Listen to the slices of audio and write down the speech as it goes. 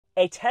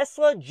A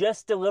Tesla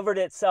just delivered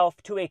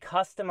itself to a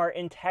customer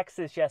in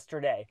Texas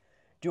yesterday.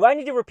 Do I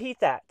need to repeat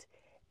that?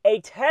 A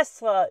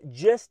Tesla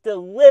just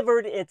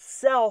delivered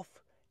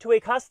itself to a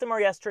customer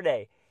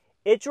yesterday.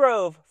 It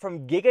drove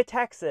from Giga,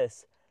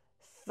 Texas,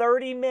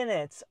 30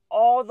 minutes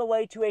all the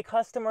way to a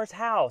customer's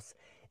house.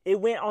 It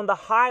went on the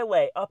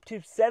highway up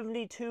to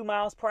 72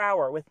 miles per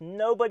hour with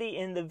nobody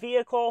in the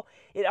vehicle.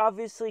 It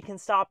obviously can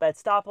stop at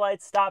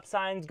stoplights, stop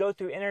signs, go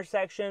through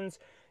intersections,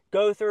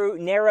 go through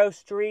narrow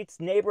streets,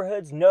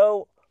 neighborhoods,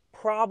 no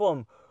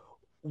problem.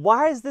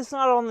 Why is this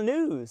not on the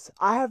news?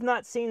 I have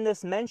not seen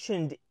this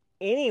mentioned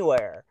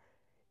anywhere.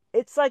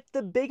 It's like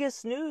the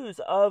biggest news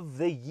of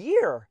the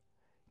year.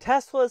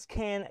 Teslas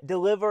can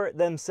deliver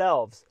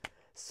themselves.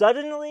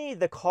 Suddenly,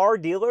 the car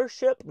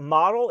dealership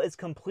model is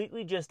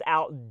completely just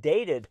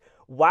outdated.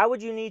 Why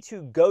would you need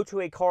to go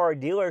to a car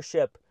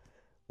dealership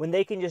when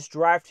they can just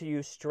drive to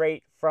you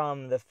straight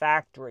from the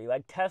factory?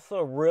 Like,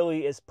 Tesla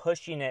really is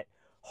pushing it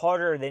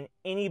harder than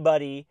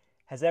anybody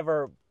has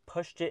ever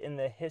pushed it in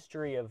the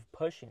history of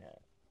pushing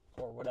it,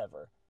 or whatever.